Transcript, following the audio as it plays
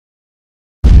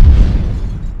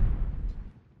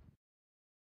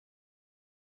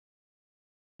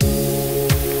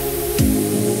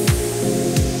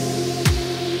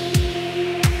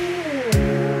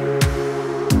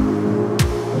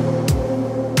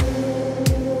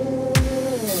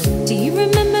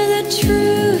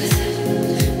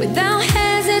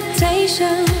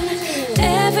sensation,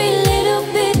 every little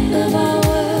bit of our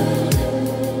world.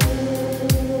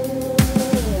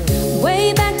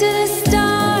 Way back to the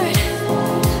start,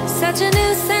 such a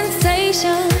new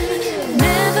sensation.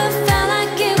 Never felt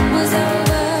like it was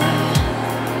over.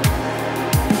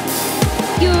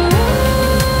 You're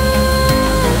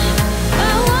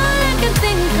all I can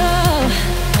think of.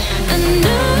 I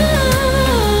know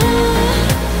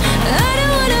I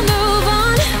don't wanna move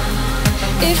on.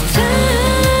 If time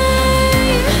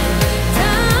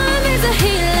is a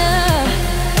healer,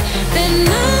 then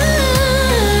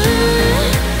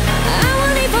I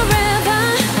will live forever.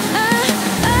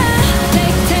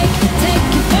 Take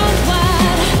you for a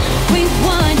while. We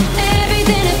want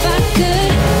everything. If I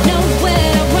could, nowhere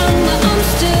to run where I'm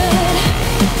stood.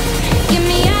 Get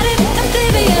me out of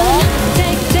oblivion.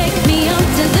 Take me up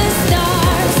to the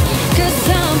stars. 'Cause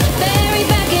I'm buried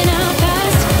back in our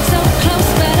past. So close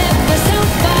but ever so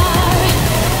far.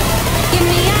 Get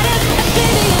me out of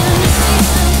oblivion.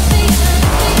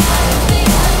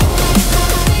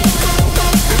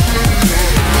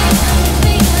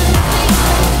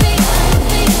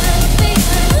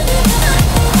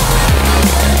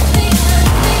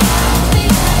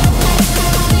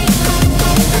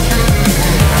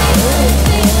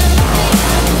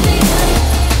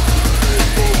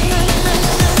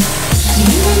 Do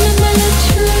you remember the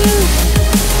truth?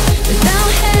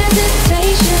 Without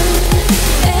hesitation,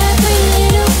 every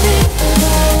little bit of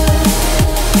our world.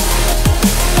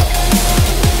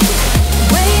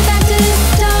 Way back to the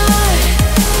start,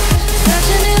 such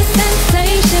a new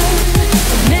sensation.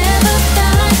 Never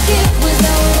felt like it was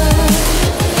over.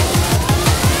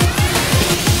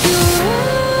 You're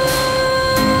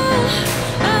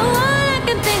all I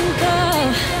can think of.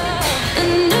 I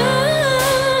know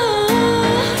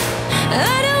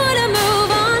I don't wanna move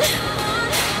on.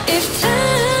 If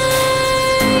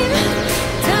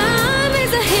time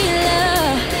is a healer,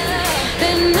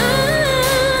 then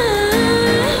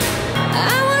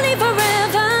I will live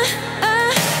forever.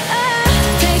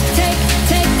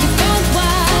 Take you for a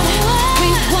while. We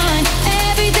want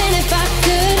everything. If I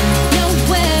could,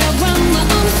 nowhere to run where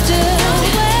I'm stood.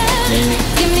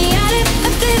 Get me out of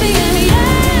oblivion.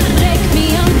 Take me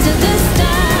up to the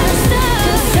stars.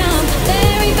 'Cause I'm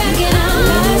buried back in our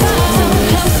past. So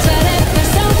close but ever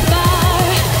so far.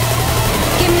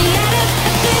 Get me out of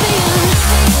oblivion.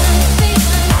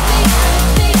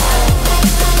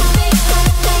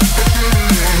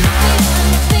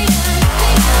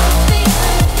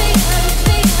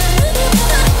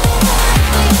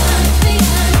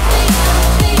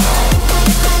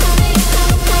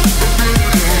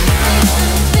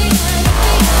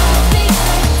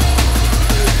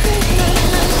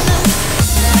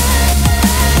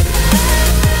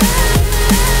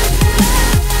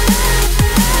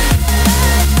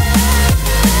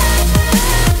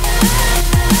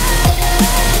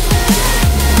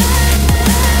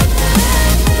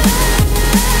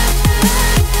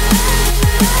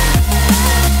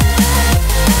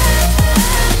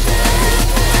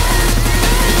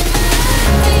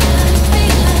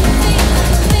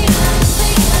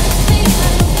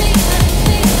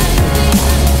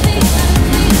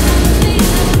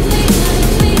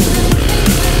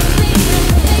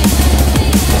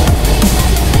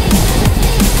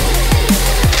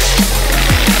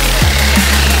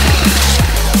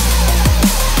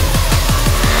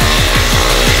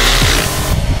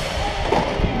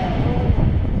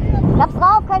 Ich hab's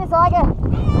drauf, keine Sorge.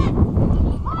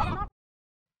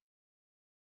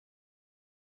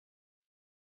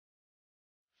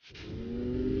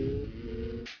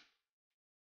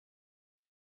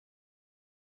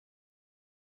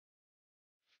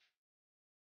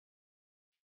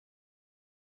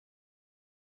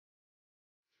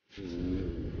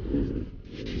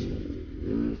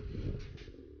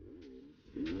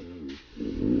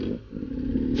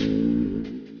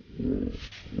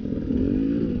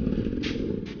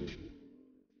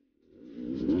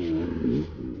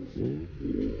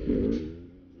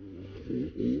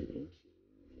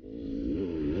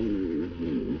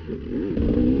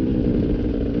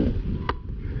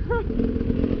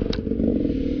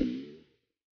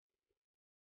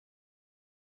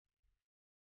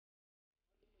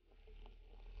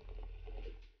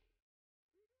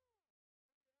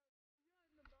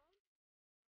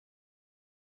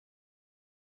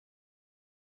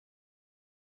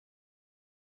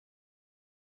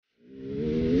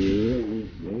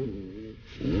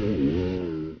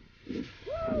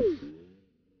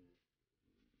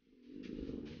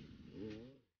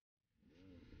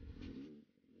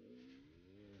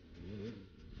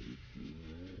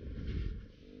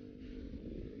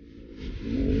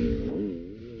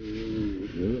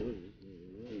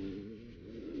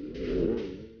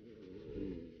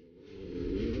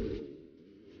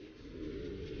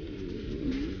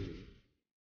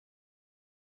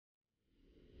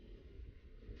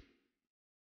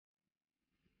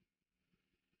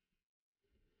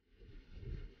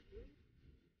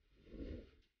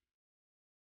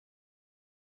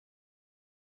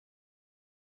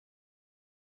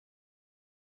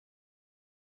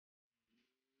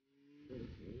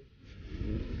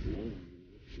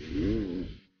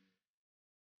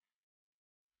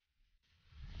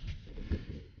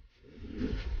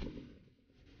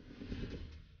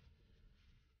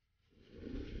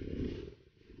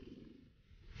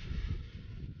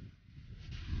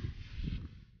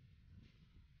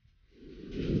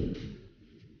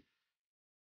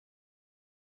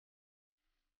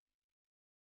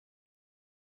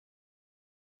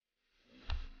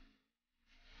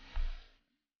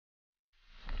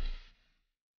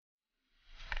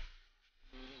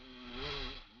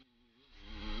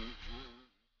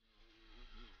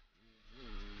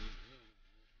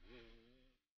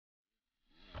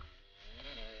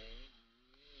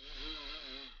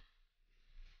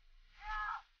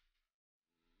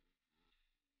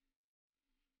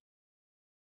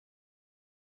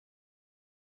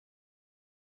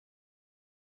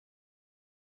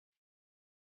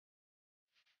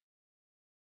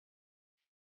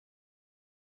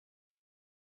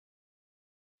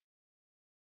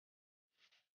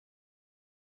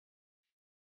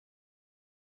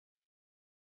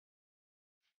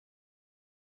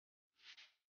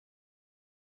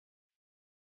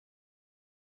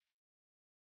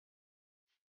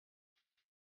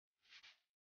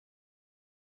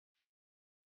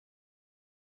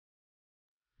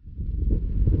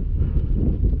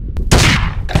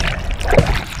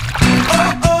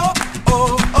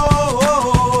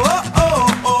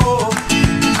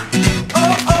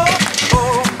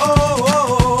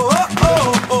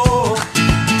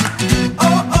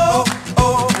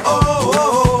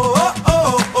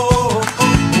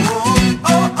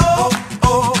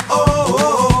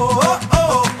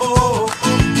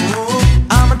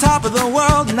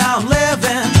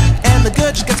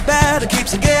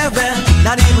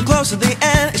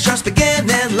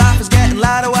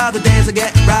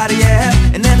 rider, yeah.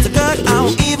 And it's a good, I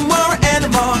won't even worry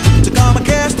anymore. Took all my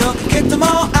cares, took and kicked them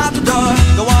all out the door.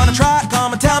 Go on and try it,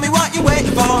 come and tell me what you're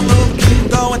waiting for. Move, keep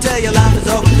going till your life is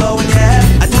overflowing, yeah.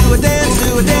 I do a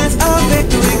dance of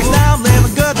victory, 'cause now I'm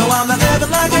living good, no I'm not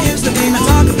living like I used to be. Now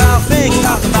talk about things,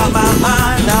 talk about my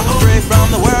mind. Now I'm free from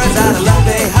the words that I left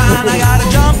behind. I gotta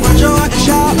jump for joy and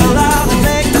shout aloud and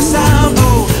make the sound.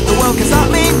 Oh, the world can stop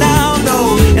me now, no.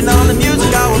 And on the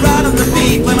music I will ride on the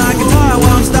beat. Play my guitar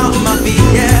while I'm stomping my feet,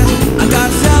 yeah. I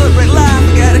gotta celebrate life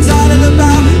and get excited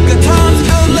about good times,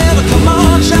 good living. Come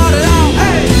on, shout it out,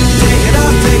 hey. Take it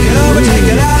up, take it over, take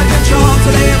it out of control.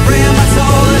 Today I'm freeing my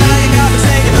soul and now you got me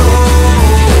singing, oh.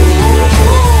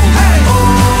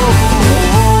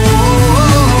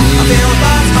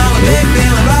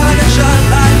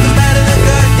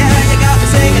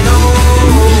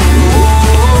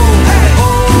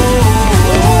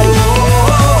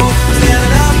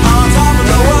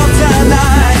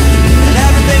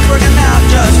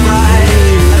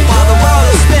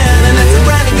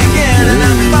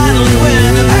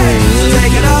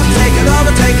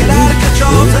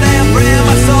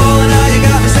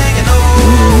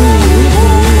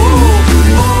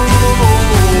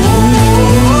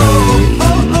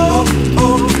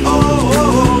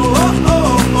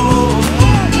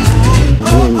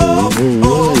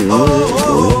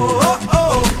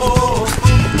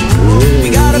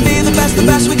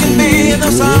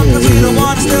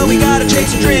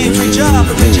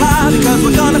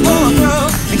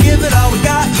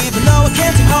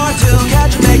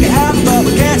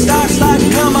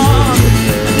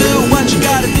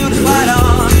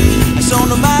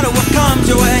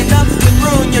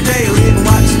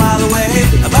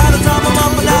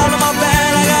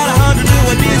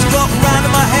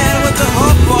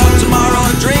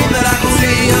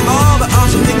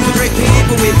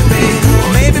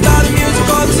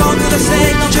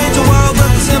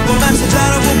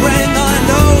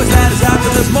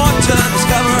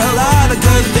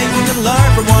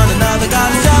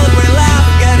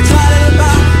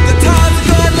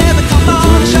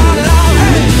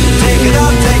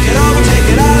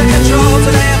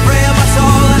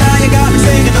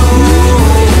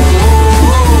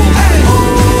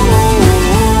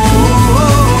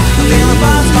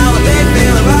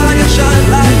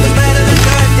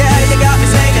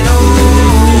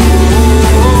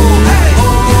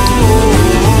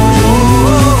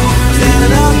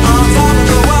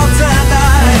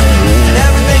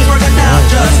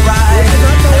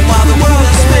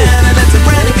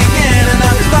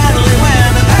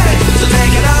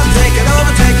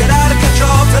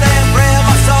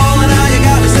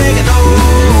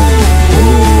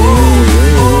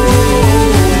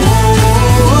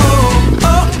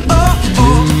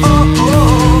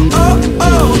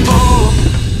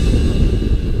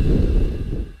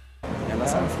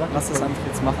 Lass das einfach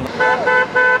jetzt machen.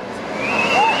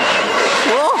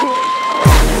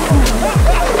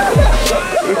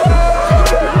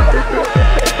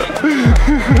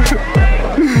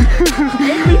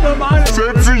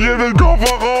 Setz dich in den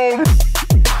Kofferraum!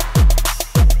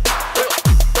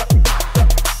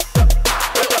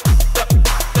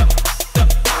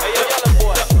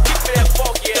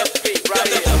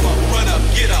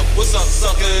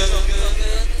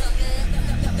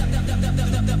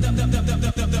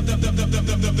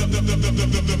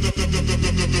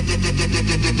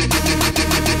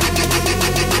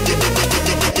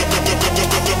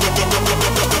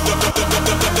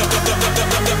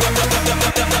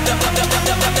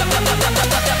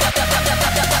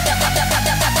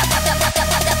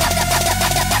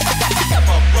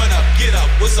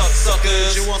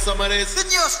 You want some of this? Then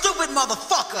you're a stupid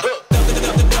motherfucker.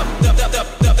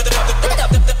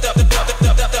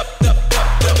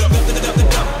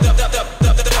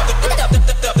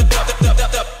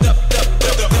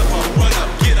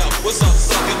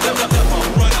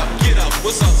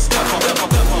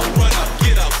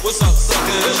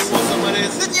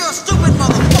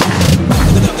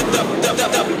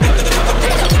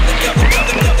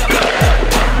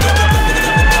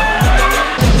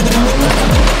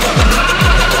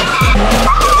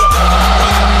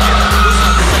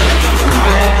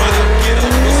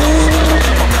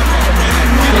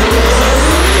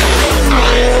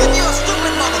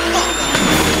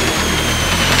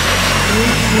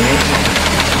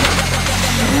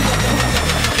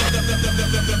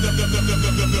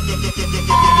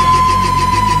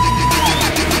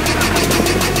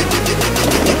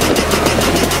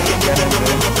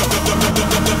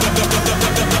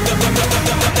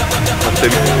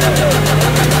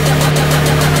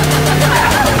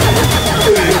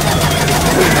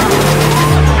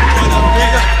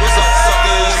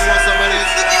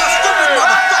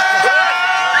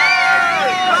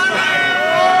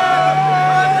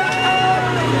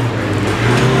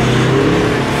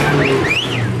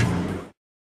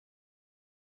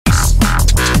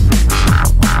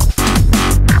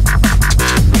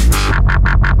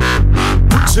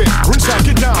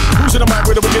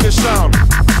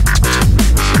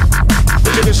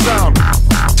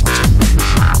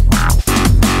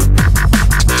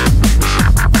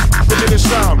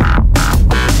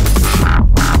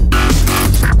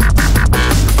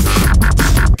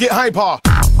 get hyper.